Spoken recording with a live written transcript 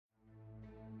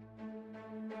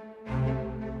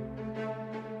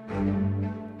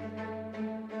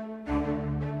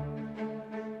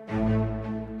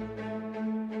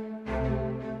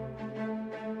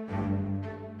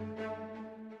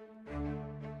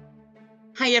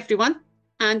Hi, everyone,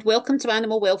 and welcome to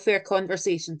Animal Welfare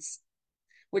Conversations.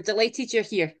 We're delighted you're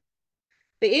here.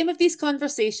 The aim of these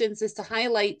conversations is to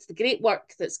highlight the great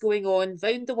work that's going on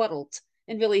around the world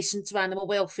in relation to animal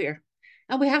welfare,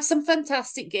 and we have some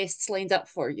fantastic guests lined up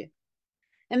for you.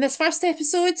 In this first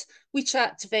episode, we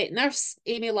chat to vet nurse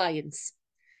Amy Lyons.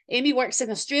 Amy works in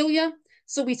Australia,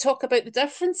 so we talk about the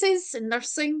differences in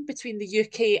nursing between the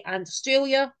UK and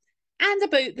Australia and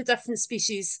about the different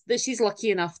species that she's lucky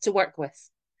enough to work with.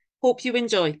 Hope you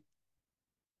enjoy.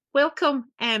 Welcome,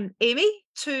 Amy,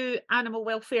 to Animal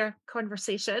Welfare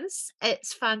Conversations.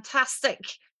 It's fantastic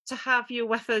to have you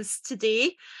with us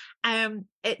today.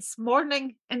 It's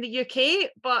morning in the UK,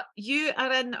 but you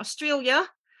are in Australia,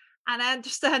 and I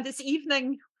understand it's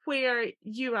evening where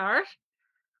you are.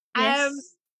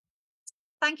 Yes.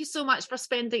 Thank you so much for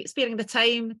sparing the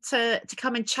time to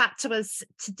come and chat to us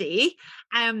today.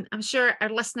 I'm sure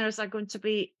our listeners are going to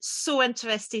be so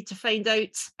interested to find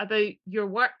out about your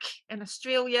work in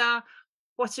Australia,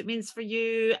 what it means for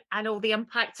you, and all the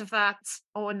impact of that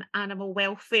on animal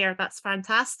welfare. That's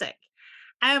fantastic.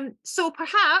 So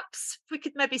perhaps we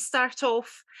could maybe start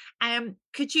off.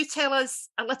 Could you tell us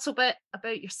a little bit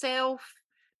about yourself,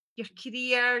 your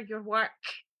career, your work,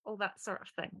 all that sort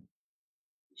of thing?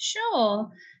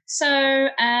 Sure. So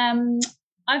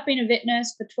I've been a vet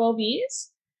nurse for 12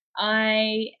 years.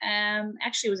 I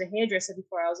actually was a hairdresser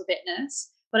before I was a vet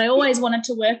nurse, but I always wanted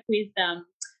to work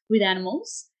with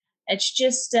animals. It's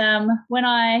just when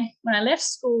I left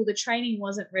school, the training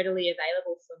wasn't readily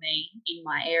available for me in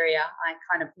my area. I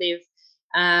kind of live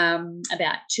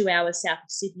about 2 hours south of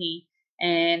Sydney,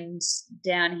 and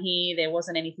down here there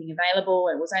wasn't anything available.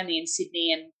 It was only in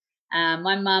Sydney, and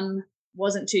my mum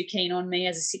wasn't too keen on me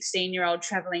as a 16-year-old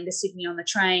travelling to Sydney on the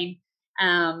train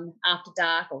after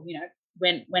dark, or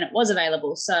when it was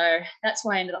available. So that's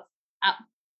why I ended up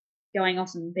going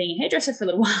off and being a hairdresser for a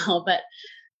little while. But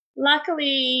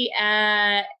luckily,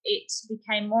 it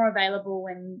became more available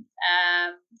when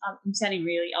I'm sounding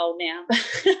really old now, but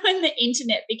when the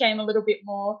internet became a little bit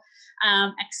more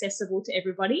accessible to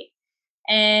everybody.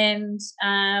 And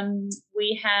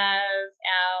we have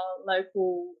our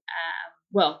local,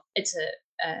 it's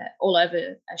all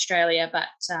over Australia, but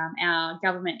our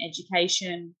government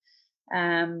education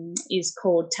is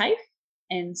called TAFE.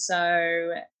 And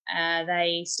so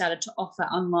they started to offer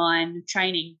online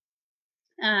training,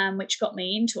 which got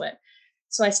me into it.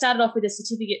 So I started off with a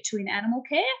certificate in animal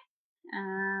care,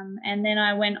 and then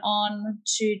I went on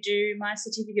to do my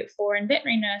certificate in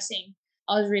veterinary nursing.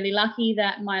 I was really lucky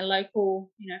that my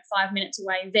local, 5 minutes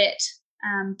away vet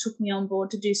took me on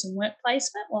board to do some work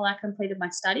placement while I completed my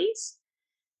studies.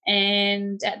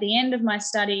 And at the end of my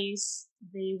studies,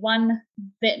 the one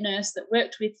vet nurse that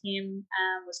worked with him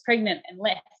was pregnant and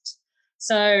left.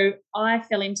 So I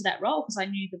fell into that role because I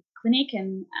knew the clinic,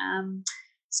 and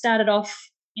started off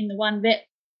in the one vet,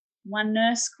 one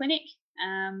nurse clinic.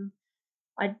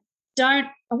 I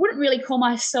wouldn't really call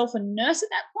myself a nurse at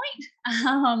that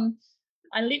point.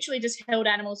 I literally just held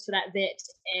animals for that vet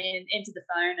and entered the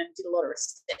phone and did a lot of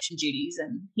reception duties,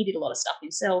 and he did a lot of stuff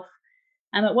himself.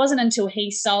 It wasn't until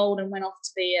he sold and went off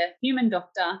to be a human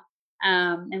doctor,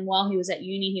 and while he was at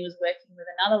uni, he was working with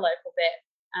another local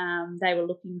vet. They were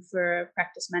looking for a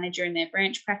practice manager in their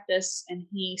branch practice, and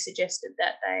he suggested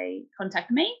that they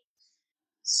contact me.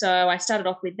 So I started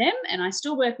off with them, and I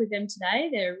still work with them today.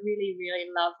 They're a really, really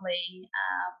lovely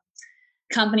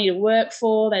company to work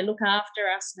for. They look after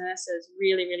us nurses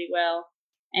really, really well.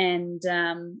 And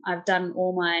I've done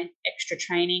all my extra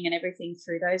training and everything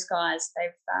through those guys.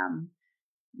 They've,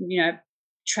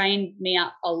 trained me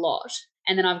up a lot.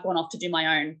 And then I've gone off to do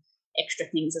my own extra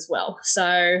things as well.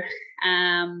 So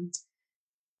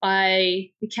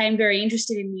I became very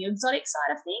interested in the exotic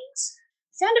side of things.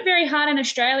 Found it very hard in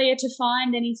Australia to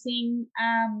find anything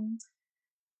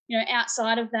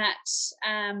outside of that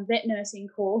vet nursing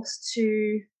course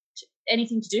to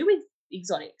anything to do with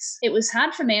exotics. It was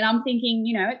hard for me, and I'm thinking,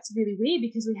 it's really weird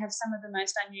because we have some of the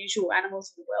most unusual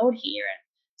animals in the world here, and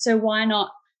so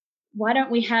why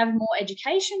don't we have more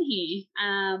education here?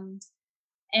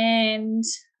 And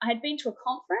I had been to a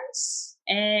conference,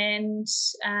 and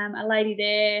a lady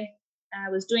there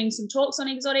was doing some talks on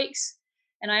exotics,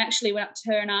 and I actually went up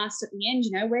to her and asked at the end,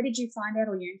 where did you find out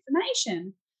all your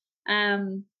information?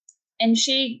 And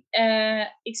she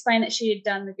explained that she had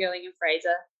done the Girling and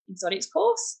Fraser exotics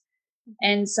course.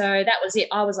 And so that was it.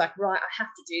 I was like, right, I have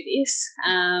to do this.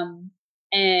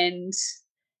 And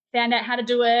found out how to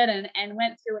do it, and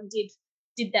went through and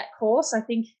did that course. I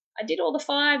think I did all the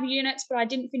 5 units, but I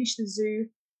didn't finish the zoo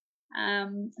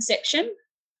section.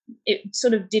 It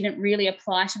sort of didn't really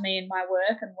apply to me in my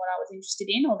work and what I was interested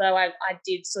in, although I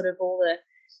did sort of all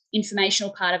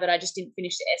informational part of it. I just didn't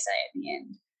finish the essay at the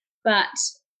end. But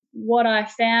what I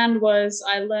found was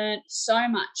I learned so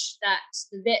much that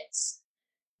the vets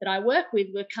that I work with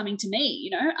were coming to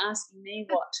me, asking me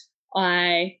what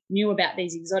I knew about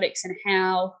these exotics and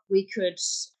how we could,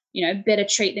 better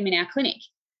treat them in our clinic.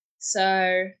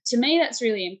 So to me, that's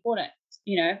really important.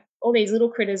 All these little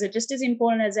critters are just as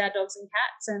important as our dogs and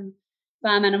cats and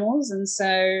farm animals. And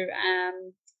so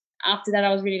after that,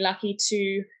 I was really lucky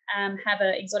to have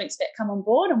an exotics vet come on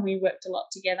board, and we worked a lot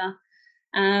together.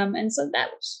 And so that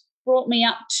brought me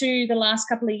up to the last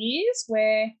couple of years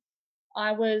where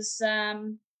I was,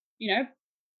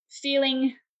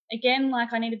 feeling again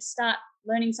like I needed to start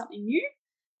learning something new.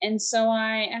 And so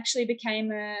I actually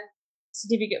became a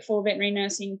certificate for veterinary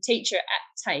nursing teacher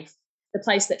at TAFE, the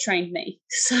place that trained me.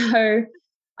 So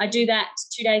I do that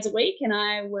 2 days a week, and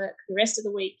I work the rest of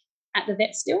the week at the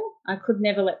vet still. I could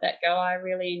never let that go. I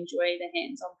really enjoy the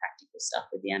hands-on practical stuff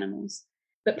with the animals.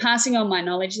 But passing on my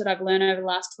knowledge that I've learned over the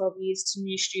last 12 years to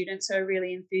new students who are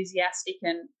really enthusiastic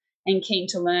and keen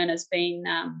to learn has been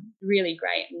really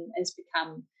great, and has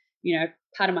become,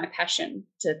 part of my passion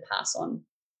to pass on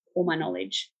all my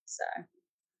knowledge. So,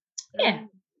 yeah.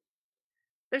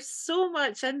 There's so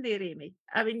much in there, Amy.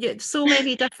 I mean, you so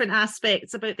many different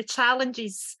aspects about the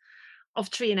challenges of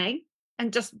training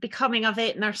and just becoming a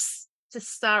vet nurse to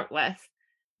start with,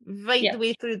 right the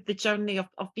way through the journey of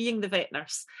being the vet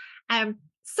nurse.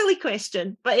 Silly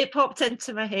question, but it popped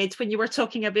into my head when you were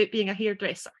talking about being a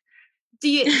hairdresser. Do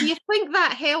you think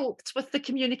that helped with the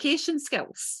communication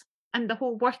skills and the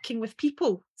whole working with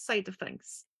people side of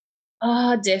things?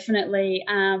 Oh, definitely.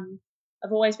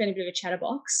 I've always been a bit of a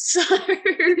chatterbox, so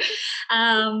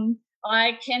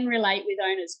I can relate with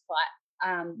owners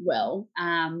quite well,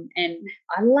 and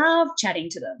I love chatting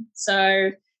to them.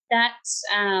 So that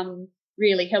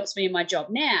really helps me in my job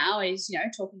now, is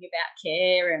talking about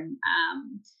care and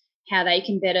how they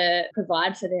can better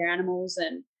provide for their animals,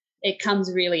 and it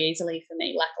comes really easily for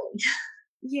me, luckily.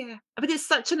 Yeah, I mean, it's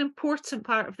such an important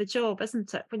part of the job,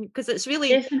 isn't it? Because it's really,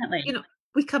 Definitely.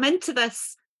 We come into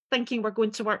this thinking we're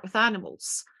going to work with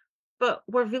animals, but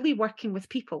we're really working with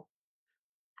people.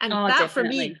 And Oh, that for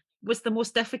definitely. me was the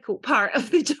most difficult part of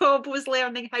the job, was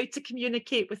learning how to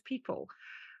communicate with people.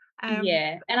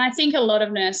 Yeah, and I think a lot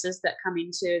of nurses that come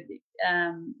into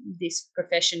this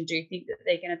profession do think that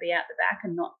they're going to be out the back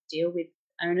and not deal with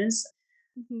owners.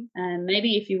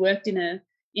 Maybe if you worked in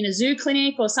a zoo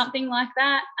clinic or something like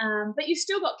that, but you've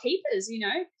still got keepers.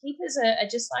 Keepers are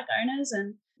just like owners,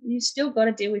 and you've still got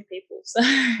to deal with people. So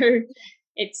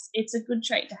it's a good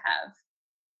trait to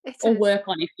have, or work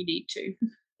on if you need to.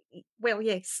 Well,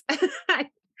 yes, I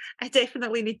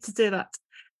definitely need to do that.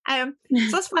 So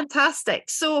that's fantastic.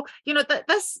 So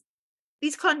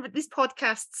these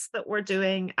podcasts that we're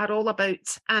doing are all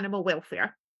about animal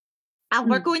welfare, and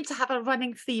we're going to have a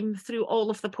running theme through all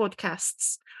of the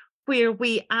podcasts where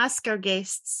we ask our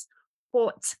guests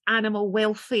what animal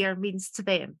welfare means to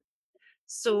them.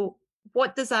 So,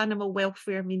 what does animal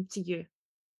welfare mean to you?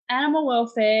 Animal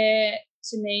welfare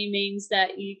to me means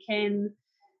that you can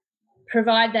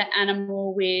provide that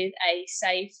animal with a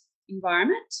safe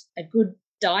environment, a good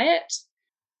diet,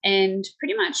 and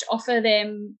pretty much offer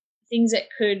them things that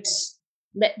could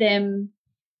let them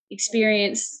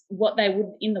experience what they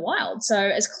would in the wild. So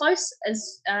as close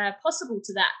as possible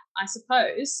to that, I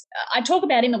suppose. I talk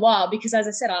about in the wild because, as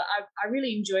I said, I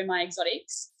really enjoy my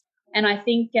exotics, and I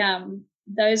think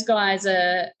those guys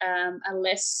are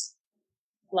less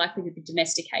likely to be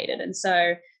domesticated, and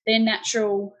so their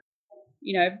natural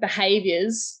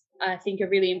behaviors, I think, are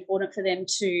really important for them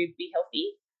to be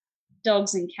healthy.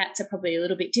 Dogs and cats are probably a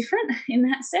little bit different in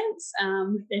that sense.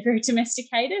 They're very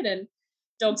domesticated, and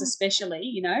dogs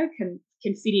especially, can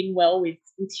fit in well with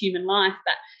human life.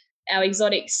 But our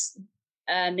exotics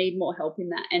need more help in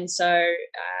that. And so,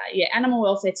 animal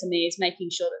welfare to me is making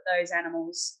sure that those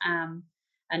animals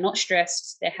are not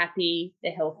stressed, they're happy,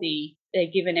 they're healthy,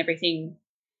 they're given everything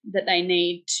that they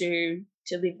need to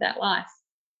live that life.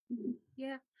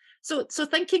 Yeah. So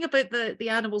thinking about the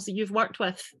animals that you've worked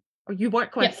with, or you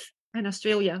work with in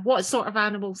Australia, what sort of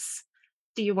animals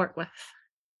do you work with?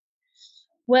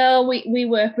 Well, we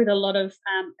work with a lot of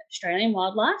Australian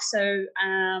wildlife, so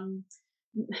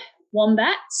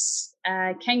wombats,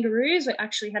 kangaroos. We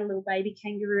actually had a little baby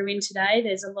kangaroo in today.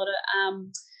 There's a lot of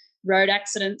road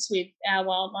accidents with our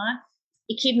wildlife.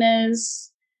 Echidnas.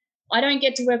 I don't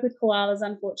get to work with koalas,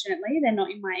 unfortunately. They're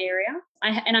not in my area.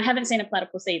 I haven't seen a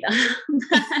platypus either.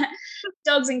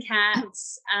 Dogs and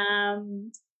cats.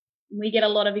 We get a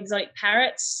lot of exotic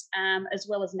parrots, as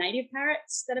well as native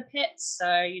parrots that are pets.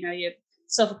 So, your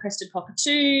sulphur-crested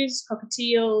cockatoos,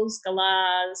 cockatiels,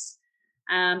 galahs,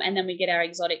 And then we get our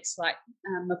exotics like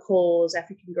macaws,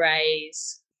 African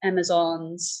greys,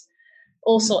 Amazons,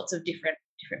 all sorts of different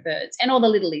birds, and all the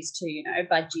littlies too,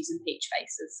 budgies and peach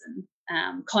faces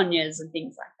and conures and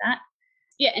things like that.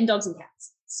 Yeah, and dogs and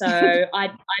cats. So I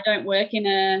don't work in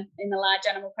a large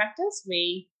animal practice.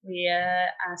 We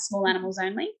are small animals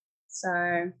only.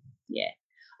 So yeah.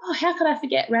 Oh, how could I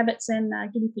forget rabbits and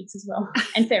guinea pigs as well,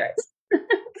 and ferrets?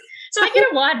 So I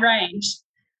get a wide range.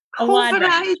 Whole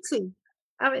variety.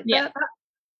 I mean, yeah.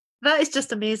 That is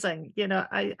just amazing.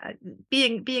 I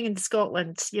being in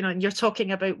Scotland, and you're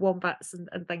talking about wombats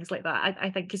and things like that, I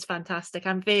think is fantastic.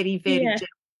 I'm very, very jealous.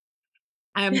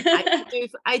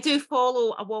 I do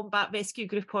follow a wombat rescue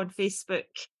group on Facebook,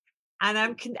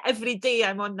 and every day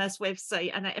I'm on this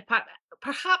website, and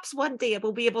perhaps one day I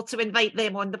will be able to invite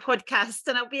them on the podcast,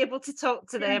 and I'll be able to talk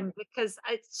to them, because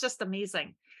it's just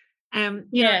amazing. I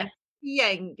mean,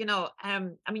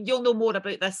 you'll know more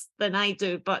about this than I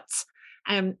do, but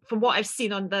from what I've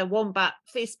seen on the wombat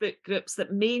Facebook groups,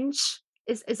 that mange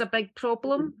is a big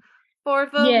problem for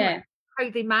them. How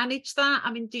they manage that.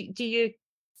 I mean, do you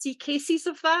see cases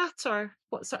of that, or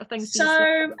what sort of things? So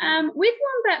with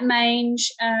wombat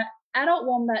mange, adult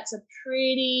wombats are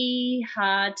pretty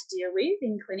hard to deal with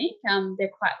in clinic. They're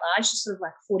quite large, just sort of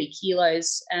like 40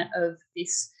 kilos of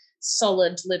this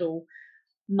solid little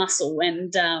muscle,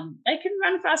 and they can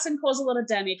run fast and cause a lot of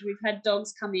damage. We've had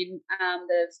dogs come in that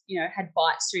have had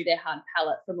bites through their hard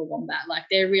palate from a wombat. Like,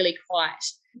 they're really quite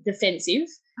defensive.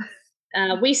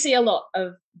 We see a lot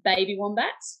of baby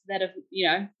wombats that have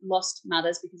lost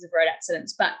mothers because of road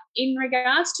accidents. But in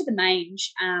regards to the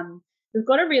mange, we've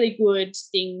got a really good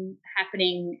thing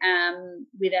happening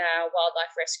with our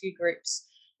wildlife rescue groups,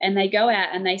 and they go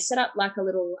out and they set up like a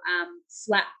little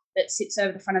flap that sits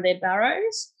over the front of their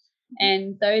burrows,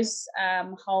 and those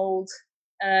hold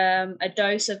a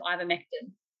dose of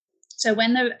ivermectin. So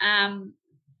when they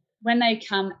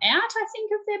come out, I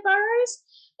think, of their burrows,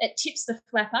 it tips the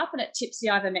flap up and it tips the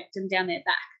ivermectin down their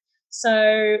back.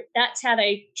 So that's how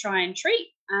they try and treat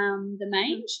the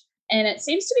mange, and it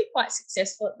seems to be quite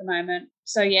successful at the moment.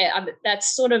 So yeah,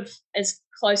 that's sort of as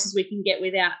close as we can get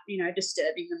without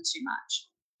disturbing them too much.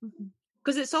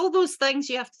 Because it's all those things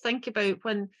you have to think about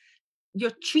when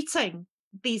you're treating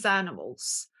these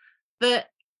animals, that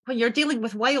when you're dealing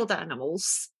with wild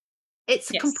animals, it's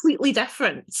completely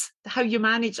different how you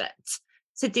manage it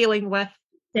to dealing with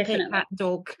the pet cat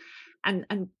dog,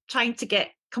 and trying to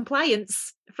get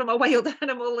compliance from a wild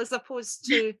animal as opposed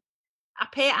to a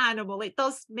pet animal. It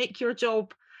does make your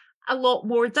job a lot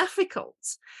more difficult.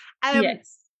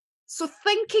 So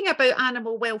thinking about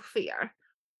animal welfare,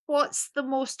 what's the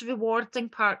most rewarding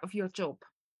part of your job?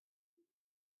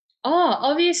 Oh,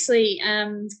 obviously,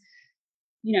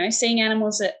 seeing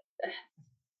animals that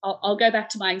I'll go back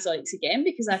to my exotics again,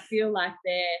 because I feel like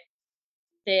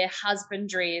their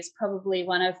husbandry is probably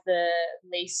one of the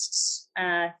least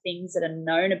things that are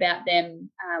known about them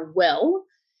well.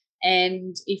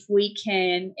 And if we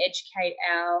can educate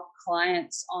our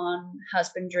clients on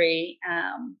husbandry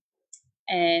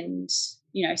and,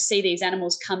 see these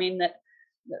animals come in that,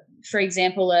 for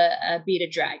example, a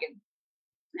bearded dragon.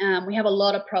 We have a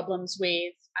lot of problems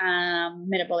with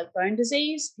metabolic bone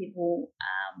disease, people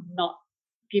not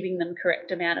giving them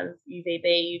correct amount of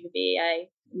UVB, UVA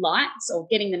lights, or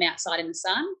getting them outside in the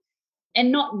sun,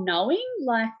 and not knowing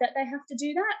that they have to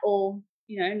do that, or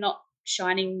not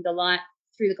shining the light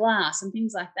through the glass and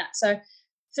things like that. So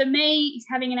for me,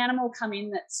 having an animal come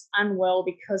in that's unwell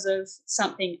because of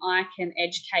something I can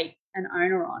educate an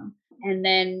owner on, and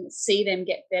then see them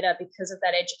get better because of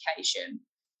that education,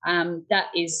 that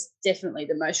is definitely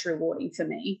the most rewarding for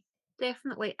me.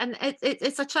 Definitely. And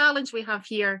it's a challenge we have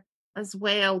here as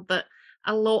well, that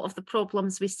a lot of the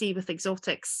problems we see with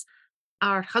exotics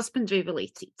are husbandry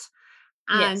related.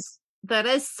 And there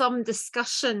is some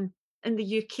discussion in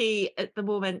the UK at the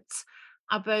moment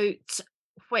about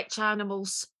which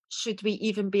animals should we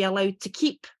even be allowed to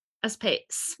keep as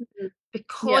pets,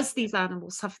 because these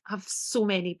animals have so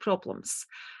many problems.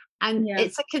 And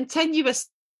it's a continuous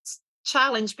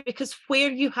challenge, because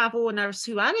where you have owners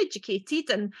who are educated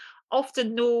and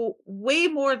often know way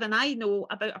more than I know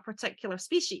about a particular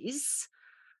species,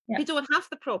 they don't have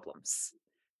the problems.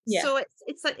 So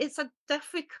it's a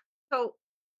difficult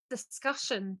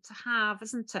discussion to have,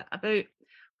 isn't it, about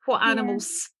what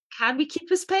animals can we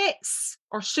keep as pets,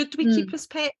 or should we keep as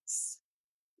pets?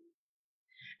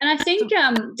 And I think,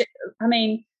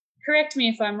 correct me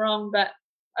if I'm wrong, but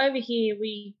over here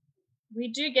we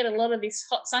do get a lot of this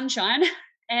hot sunshine,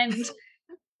 and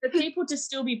for people to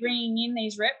still be bringing in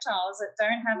these reptiles that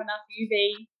don't have enough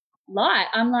UV light.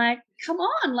 I'm like, come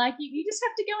on, like you just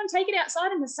have to go and take it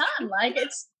outside in the sun. Like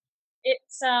it's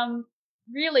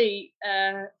really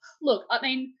look, I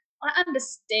mean, I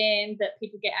understand that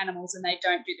people get animals and they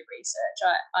don't do the research.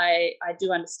 I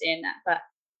do understand that, but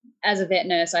as a vet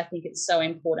nurse, I think it's so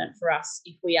important for us,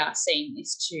 if we are seeing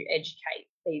this, to educate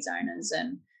these owners,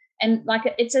 and like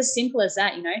it's as simple as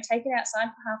that. Take it outside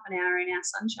for half an hour in our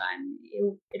sunshine.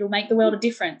 It'll make the world a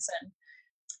difference. And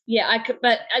yeah, I could,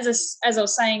 but as I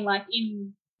was saying, like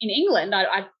in England,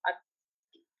 I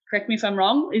correct me if I'm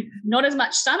wrong, not as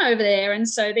much sun over there, and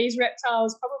so these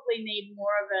reptiles probably need more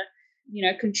of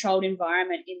a controlled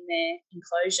environment in their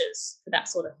enclosures for that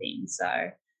sort of thing.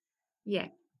 So yeah,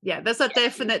 there's a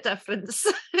definite difference.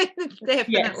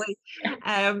 Definitely. Yes.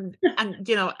 And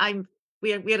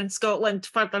we're in Scotland,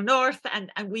 further north,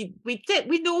 and we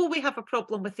know we have a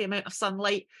problem with the amount of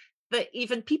sunlight that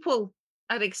even people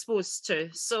are exposed to.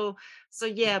 So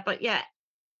yeah, but yeah,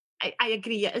 I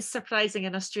agree. It is surprising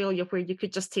in Australia, where you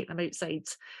could just take them outside,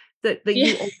 that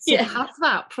you also have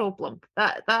that problem.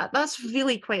 That's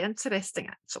really quite interesting,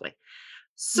 actually.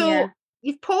 So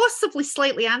you've possibly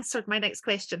slightly answered my next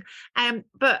question.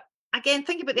 But again,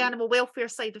 think about the animal welfare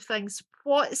side of things.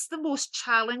 What is the most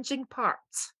challenging part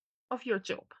of your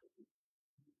job?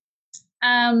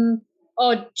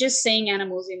 Or just seeing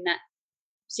animals in that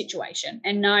situation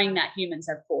and knowing that humans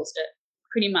have caused it,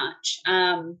 pretty much.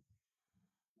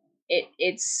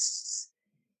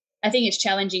 I think it's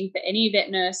challenging for any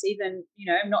vet nurse, even,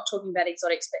 I'm not talking about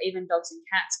exotics, but even dogs and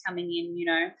cats coming in,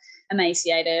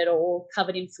 emaciated or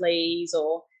covered in fleas,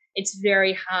 or it's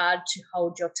very hard to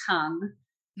hold your tongue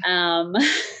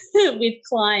with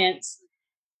clients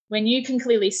when you can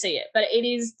clearly see it. But it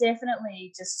is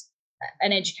definitely just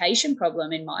an education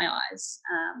problem in my eyes.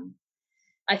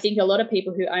 I think a lot of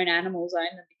people who own animals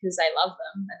own them because they love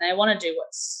them and they want to do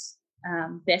what's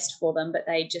best for them, but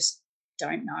they just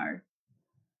don't know.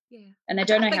 Yeah. And they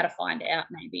don't know how to find out,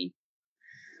 maybe.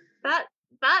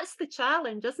 That's the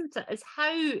challenge, isn't it? Is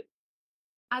how,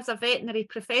 as a veterinary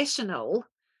professional,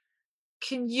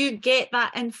 can you get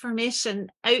that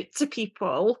information out to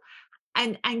people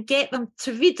and get them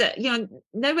to read it?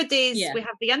 Nowadays we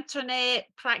have the internet,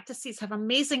 practices have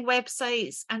amazing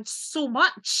websites, and so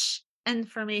much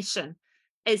information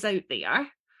is out there.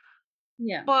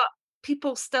 Yeah. But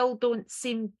people still don't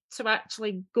seem to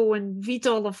actually go and read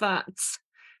all of that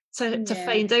to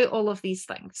find out all of these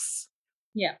things.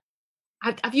 Yeah.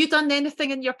 Have you done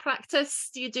anything in your practice?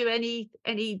 Do you do any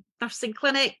nursing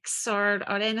clinics or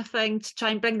anything to try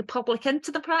and bring the public into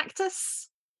the practice?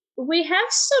 We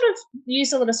have sort of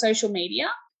used a lot of social media.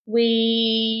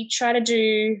 We try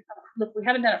to look, we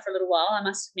haven't done it for a little while, I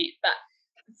must admit, but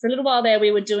for a little while there,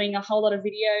 we were doing a whole lot of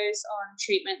videos on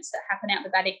treatments that happen out the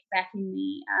back in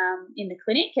the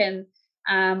clinic, and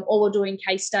or we're doing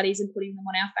case studies and putting them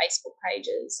on our Facebook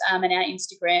pages and our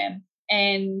Instagram.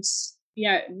 And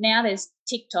now there's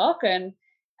TikTok, and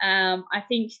I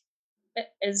think,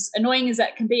 as annoying as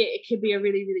that can be, it could be a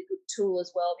really, really good tool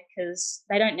as well, because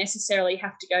they don't necessarily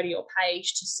have to go to your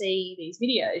page to see these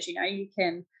videos.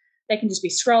 They can just be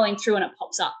scrolling through and it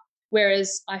pops up.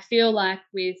 Whereas I feel like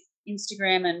with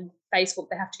Instagram and Facebook,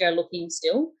 they have to go looking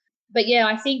still. But yeah,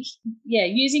 I think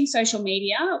using social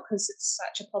media, because it's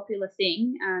such a popular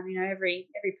thing. Every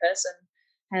person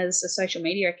has a social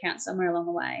media account somewhere along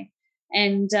the way,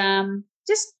 and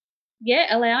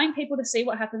allowing people to see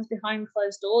what happens behind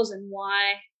closed doors and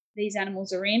why these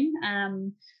animals are in.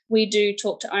 We do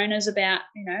talk to owners about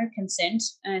consent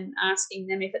and asking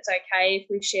them if it's okay if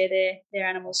we share their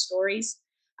animal stories.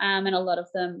 And a lot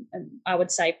of them, I would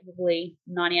say probably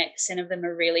 98% of them,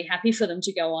 are really happy for them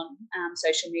to go on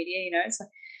social media. It's like,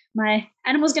 my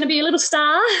animal's going to be a little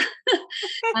star.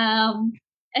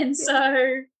 And so,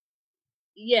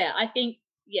 I think,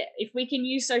 if we can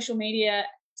use social media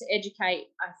to educate,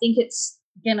 I think it's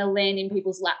going to land in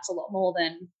people's laps a lot more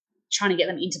than trying to get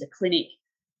them into the clinic.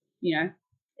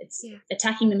 It's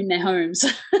attacking them in their homes.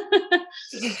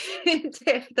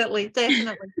 Definitely.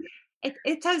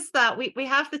 It is that we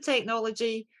have the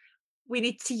technology, we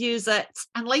need to use it,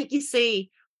 and like you say,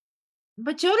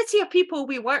 majority of people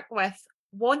we work with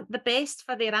want the best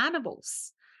for their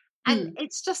animals, and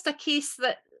it's just a case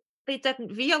that they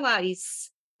didn't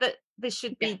realise that they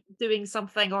should be doing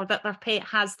something, or that their pet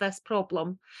has this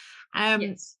problem.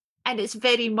 And it's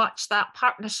very much that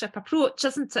partnership approach,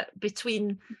 isn't it,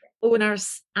 between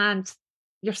owners and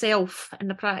yourself in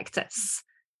the practice,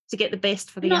 to get the best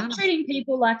for the animal. Not treating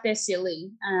people like they're silly.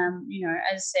 As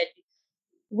I said,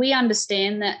 we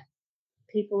understand that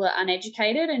people are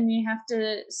uneducated, and you have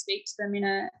to speak to them in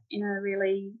a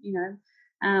really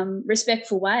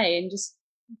respectful way, and just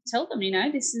tell them,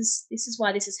 this is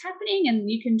why this is happening, and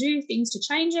you can do things to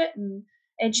change it, and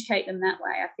educate them that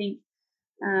way. I think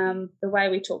the way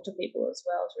we talk to people as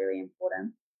well is really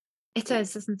important. It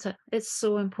is, isn't it? It's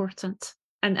so important.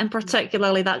 And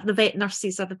particularly that the vet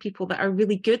nurses are the people that are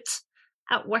really good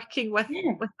at working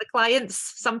Yeah, with the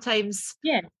clients. Sometimes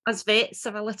yeah. as vets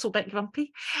are a little bit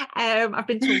grumpy. I've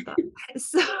been told that.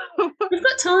 So We've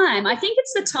got time. I think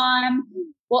it's the time.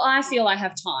 Well, I feel I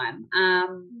have time.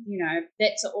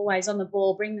 Vets are always on the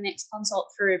ball. Bring the next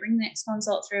consult through. Bring the next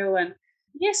consult through. And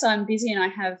yes, I'm busy and I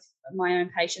have my own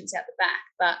patients out the back,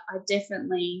 but I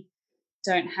definitely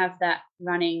don't have that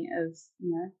running of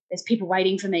there's people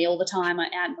waiting for me all the time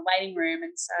out in the waiting room.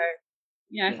 And so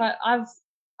if yeah.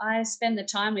 I spend the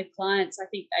time with clients, I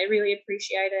think they really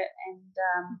appreciate it, and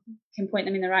can point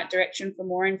them in the right direction for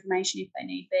more information if they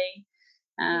need be.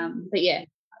 But yeah,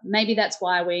 maybe that's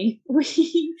why we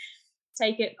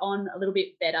take it on a little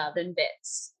bit better than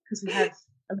vets, because we have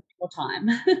a little more time.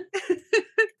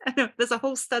 I know there's a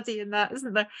whole study in that,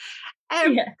 isn't there?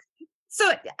 Yeah. So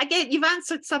again, you've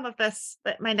answered some of this,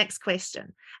 but my next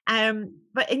question.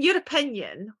 But in your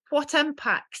opinion, what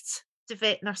impact do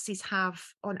vet nurses have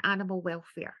on animal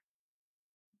welfare?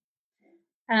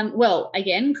 Well,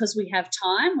 again, because we have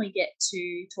time, we get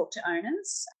to talk to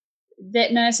owners.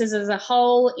 Vet nurses as a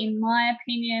whole, in my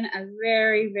opinion, are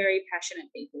very, very passionate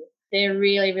people. They're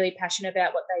really, really passionate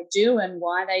about what they do and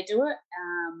why they do it.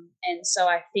 And so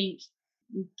I think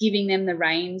giving them the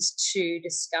reins to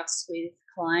discuss with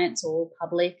clients or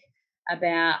public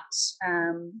about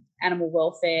animal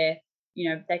welfare,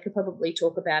 they could probably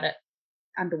talk about it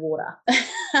underwater.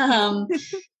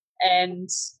 And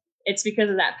it's because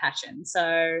of that passion.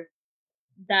 So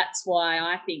that's why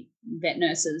I think vet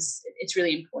nurses, it's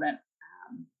really important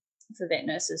for vet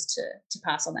nurses to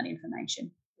pass on that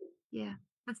information. Yeah,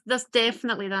 there's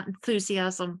definitely that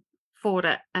enthusiasm for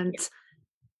it, and Yeah.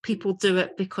 people do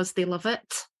it because they love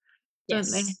it, don't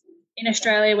they? Yes. In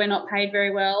Australia, we're not paid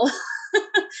very well.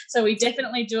 So we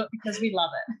definitely do it because we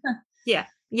love it. Yeah,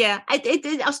 yeah.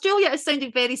 Australia is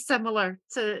sounding very similar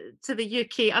to the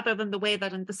UK, other than the weather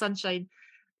and the sunshine,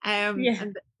 Yeah.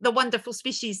 and the wonderful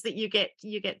species that you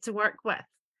get to work with.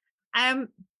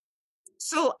 Um,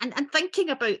 So, and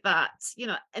thinking about that,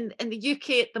 in the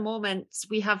UK at the moment,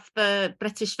 we have the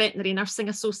British Veterinary Nursing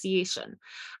Association,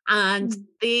 and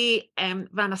they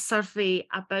ran a survey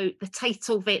about the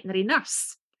title veterinary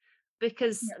nurse,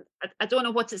 because Yeah. I don't know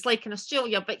what it's like in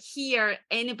Australia, but here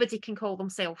anybody can call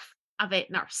themselves a vet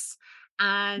nurse.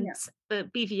 And Yeah. the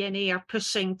BVNA are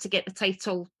pushing to get the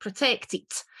title protected.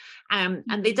 And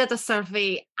they did a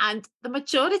survey, and the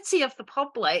majority of the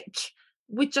public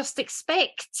would just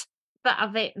expect that a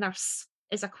vet nurse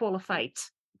is a qualified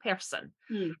person.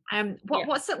 Yeah.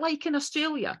 What's it like in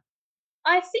Australia?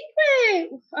 I think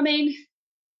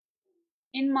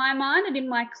in my mind and in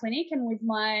my clinic and with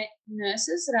my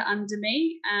nurses that are under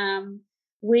me,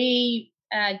 we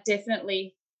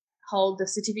definitely hold the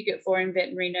certificate for in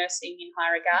veterinary nursing in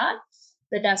high regard.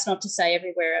 But that's not to say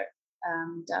everywhere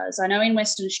it does. I know in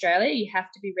Western Australia you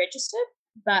have to be registered,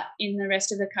 but in the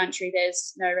rest of the country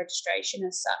there's no registration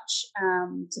as such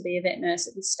to be a vet nurse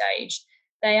at this stage.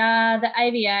 They are the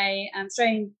AVA,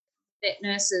 Australian Vet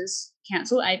Nurses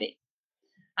Council, AVA.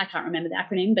 I can't remember the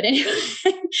acronym, but anyway,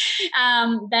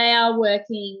 they are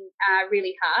working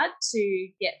really hard to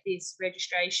get this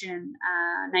registration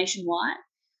nationwide.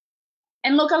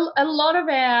 And look, a lot of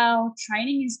our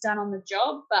training is done on the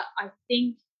job, but I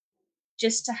think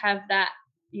just to have that,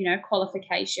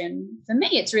 qualification, for me,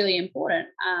 it's really important,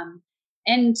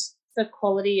 and for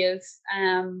quality of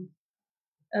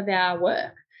our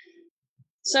work.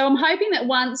 So I'm hoping that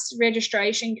once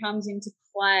registration comes into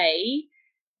play,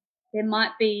 there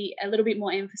might be a little bit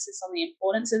more emphasis on the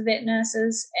importance of vet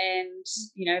nurses, and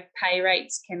pay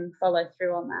rates can follow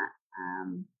through on that.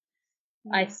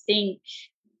 I think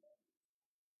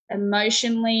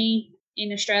emotionally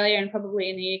in Australia and probably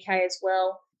in the UK as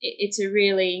well, it's a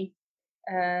really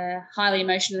highly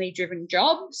emotionally driven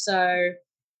job. So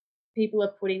people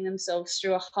are putting themselves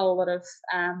through a whole lot of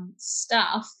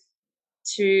stuff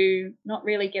to not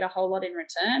really get a whole lot in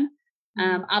return,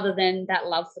 other than that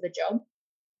love for the job.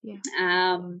 Yeah.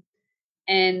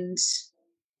 And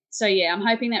so, yeah, I'm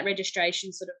hoping that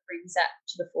registration sort of brings that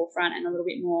to the forefront and a little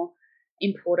bit more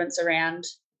importance around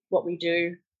what we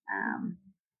do.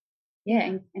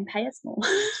 And pay us more.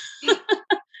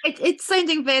 It's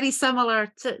sounding very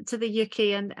similar to the UK,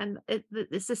 and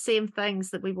it's the same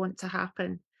things that we want to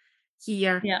happen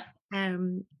here, Yeah.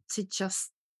 to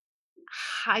just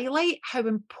highlight how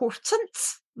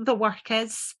important the work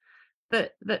is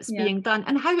that's Yeah. being done,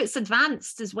 and how it's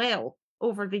advanced as well.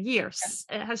 over the years.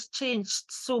 It has changed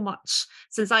so much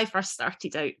since I first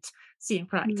started out seeing Mm.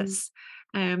 practice,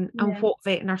 and Yeah. what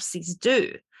vet nurses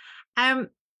do. Um,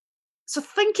 so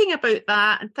thinking about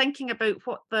that and thinking about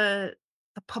what the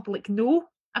public know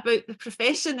about the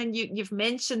profession, and you've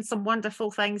mentioned some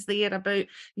wonderful things there about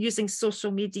using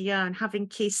social media and having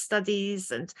case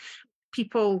studies and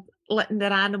people letting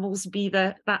their animals be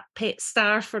that pet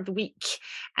star for the week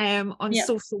on Yep.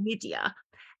 social media.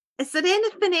 Is there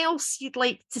anything else you'd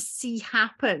like to see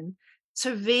happen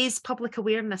to raise public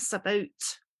awareness about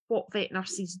what vet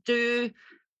nurses do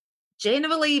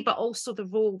generally, but also the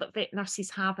role that vet nurses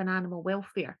have in animal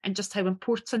welfare and just how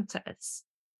important it is?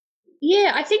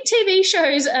 Yeah, I think TV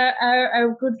shows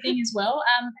are a good thing as well.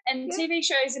 And Yeah. TV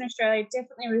shows in Australia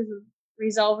definitely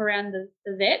resolve around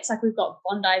the vets. Like we've got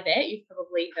Bondi Vet, you've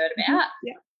probably heard about.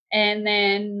 Yeah. And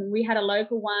then we had a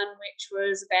local one which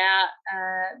was about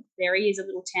Berry is a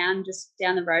little town just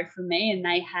down the road from me, and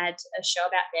they had a show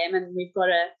about them. And we've got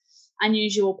a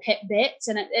unusual pet vets,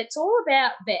 and it's all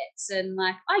about vets. And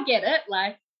like I get it,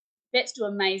 like vets do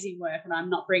amazing work, and I'm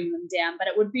not bringing them down, but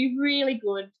it would be really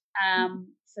good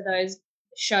for those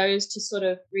shows to sort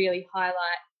of really highlight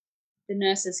the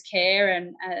nurses' care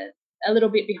and a little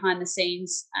bit behind the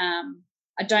scenes.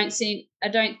 I don't think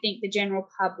the general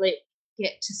public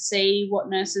get to see what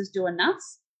nurses do enough.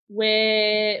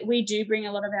 Where we do bring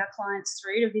a lot of our clients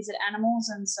through to visit animals,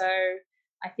 and so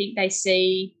I think they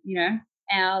see,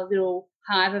 our little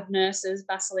hive of nurses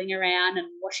bustling around and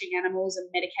washing animals and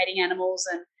medicating animals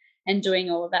and doing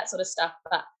all of that sort of stuff.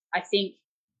 But I think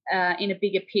in a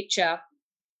bigger picture,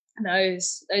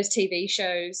 those TV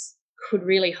shows could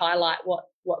really highlight what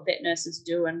vet nurses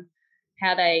do and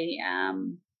how they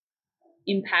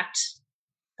impact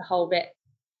the whole vet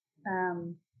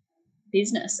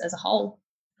business as a whole.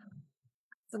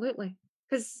 Absolutely.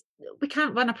 Because we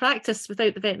can't run a practice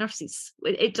without the vet nurses.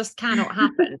 It just cannot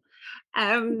happen.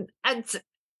 And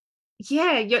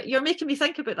yeah, you're making me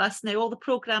think about this now, all the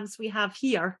programs we have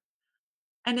here.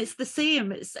 And it's the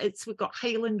same. It's we've got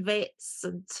Highland vets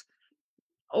and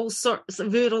all sorts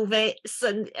of rural vets,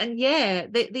 and yeah,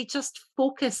 they just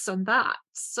focus on that.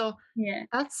 So Yeah,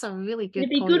 that's a really it'd good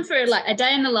be good point. for like a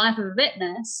day in the life of a vet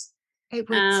nurse. It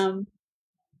would, Um,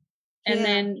 and yeah.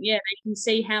 then they can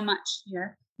see how much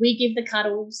we give the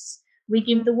cuddles, we Mhm.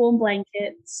 give the warm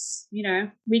blankets,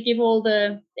 we give all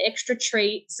the extra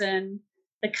treats and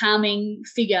the calming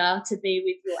figure to be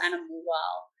with your animal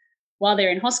while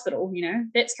they're in hospital.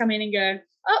 Vets come in and go,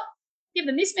 oh, give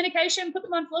them this medication, put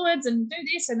them on fluids and do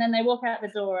this, and then they walk out the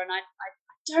door. And I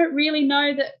don't really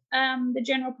know that the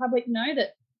general public know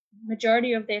that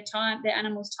majority of their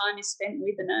animal's time is spent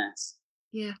with the nurse.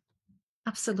 Yeah,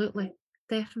 absolutely.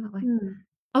 Definitely. Hmm.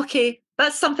 Okay,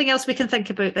 that's something else we can think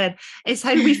about then, is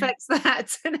how we fix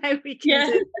that and how we can Yeah.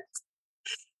 do.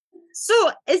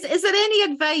 So, is there any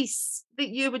advice that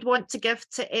you would want to give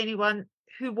to anyone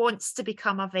who wants to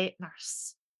become a vet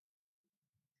nurse?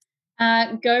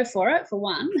 Go for it, for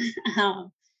one.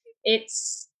 um,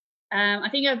 it's I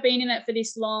think I've been in it for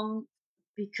this long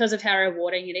because of how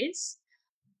rewarding it is.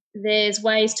 There's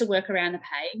ways to work around the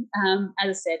pay. As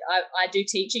I said, I do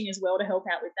teaching as well to help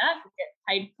out with that. I get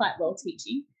paid quite well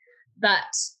teaching, but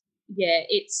yeah,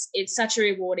 it's such a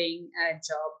rewarding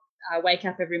job. I wake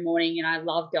up every morning and I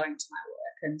love going to my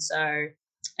work, and so,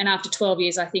 and after 12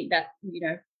 years, I think that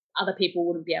other people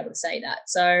wouldn't be able to say that.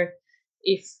 So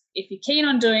if you're keen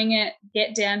on doing it,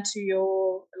 get down to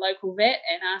your local vet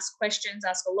and ask questions.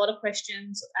 Ask a lot of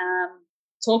questions.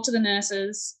 Talk to the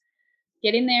nurses.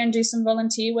 Get in there and do some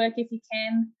volunteer work if you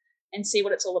can, and see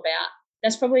what it's all about.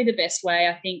 That's probably the best way.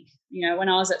 I think when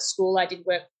I was at school, I did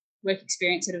work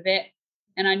experience at a vet,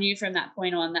 and I knew from that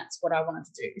point on that's what I wanted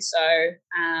to do. So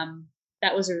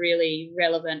that was a really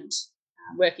relevant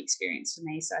work experience for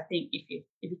me. So I think if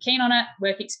you're keen on it,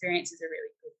 work experience is a really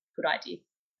good idea.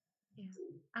 Yeah,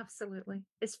 absolutely.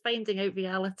 It's finding out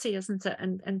reality, isn't it?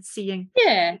 And seeing.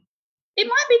 Yeah, it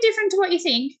might be different to what you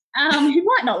think. You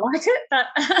might not like it, but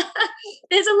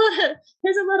there's a lot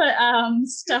of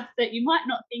stuff that you might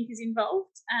not think is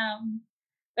involved.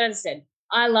 But as I said,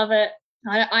 I love it.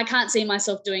 I can't see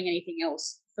myself doing anything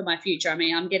else for my future. I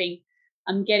mean, I'm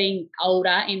getting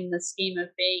older in the scheme of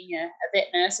being a vet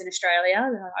nurse in Australia.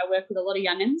 I work with a lot of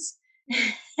youngins,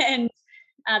 and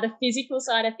the physical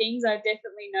side of things, I'm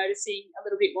definitely noticing a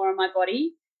little bit more on my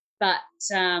body. But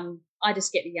I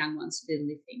just get the young ones to do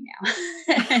the lifting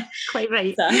now. Quite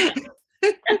right.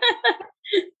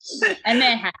 And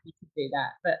they're happy to do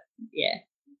that. But yeah.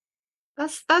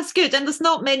 That's good. And there's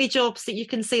not many jobs that you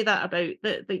can say that about,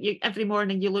 that you every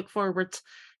morning you look forward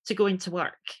to going to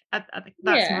work. I think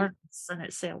that's marvelous in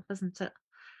itself, isn't it?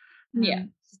 Yeah.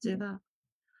 To do that.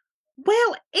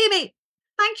 Well, Amy,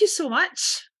 thank you so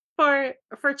much for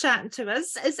chatting to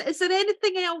us. Is there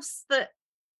anything else that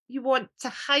you want to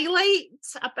highlight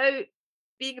about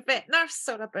being a vet nurse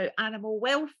or about animal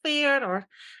welfare, or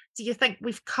do you think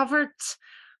we've covered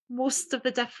most of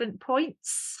the different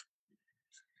points?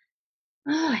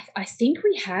 Oh, I think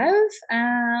we have.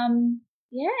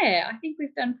 Yeah, I think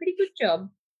we've done a pretty good job.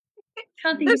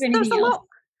 Can't think of There's anything else.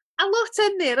 a lot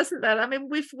in there, isn't there? I mean,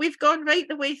 we've gone right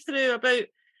the way through about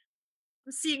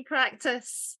seeing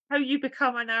practice, how you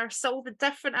become a nurse, all the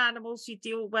different animals you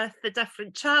deal with, the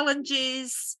different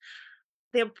challenges,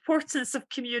 the importance of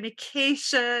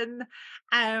communication,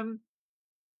 um,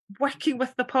 working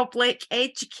with the public,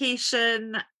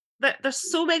 education.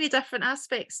 There's so many different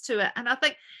aspects to it, and I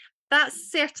think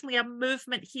that's certainly a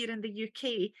movement here in the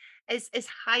UK is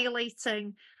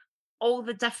highlighting all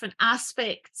the different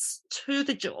aspects to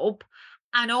the job,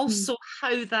 and Mm, also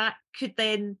how that could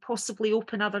then possibly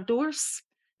open other doors,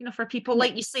 for people yeah,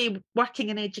 like you say, working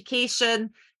in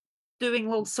education,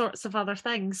 doing all sorts of other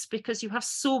things, because you have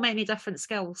so many different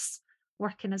skills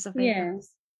working as a vet yeah. nurse.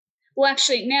 Well,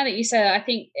 actually, now that you say that, I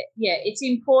think, yeah, it's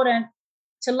important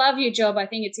to love your job. I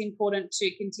think it's important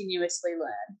to continuously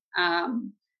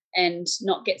learn, and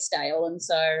not get stale. And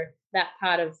so that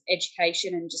part of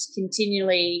education and just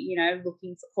continually,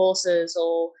 looking for courses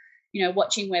or,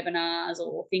 watching webinars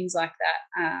or things like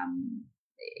that,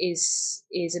 is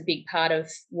a big part of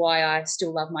why I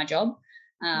still love my job.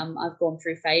 I've gone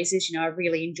through phases. I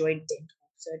really enjoyed dental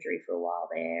surgery for a while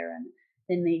there, and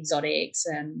then the exotics,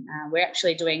 and we're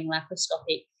actually doing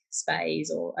laparoscopic spays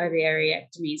or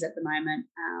ovariectomies at the moment.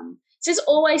 So there's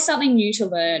always something new to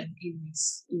learn in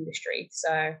this industry.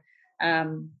 So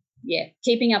yeah,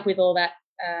 keeping up with all that,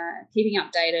 keeping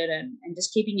updated, and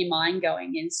just keeping your mind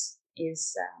going is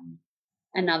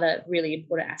another really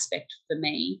important aspect for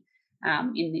me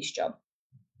in this job.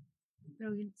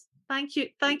 Brilliant.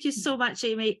 Thank you so much,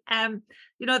 Amy.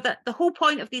 That the whole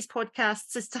point of these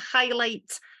podcasts is to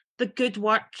highlight the good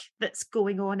work that's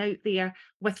going on out there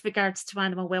with regards to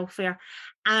animal welfare,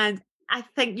 and I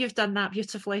think you've done that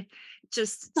beautifully,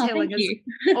 just telling us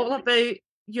all about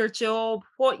your job,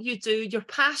 what you do, your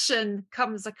passion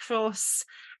comes across,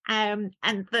 and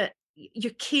that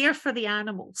you care for the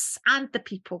animals and the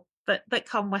people that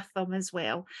come with them as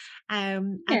well,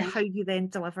 and how you then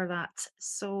deliver that.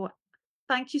 So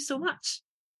thank you so much.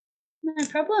 No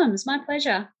problems. My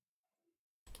pleasure.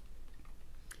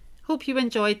 Hope you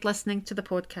enjoyed listening to the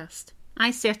podcast.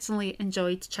 I certainly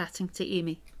enjoyed chatting to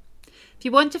Amy. If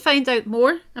you want to find out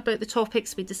more about the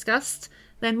topics we discussed,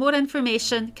 then more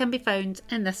information can be found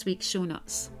in this week's show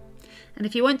notes. And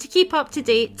if you want to keep up to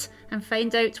date and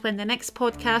find out when the next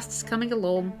podcast is coming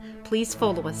along, please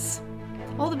follow us.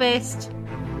 All the best.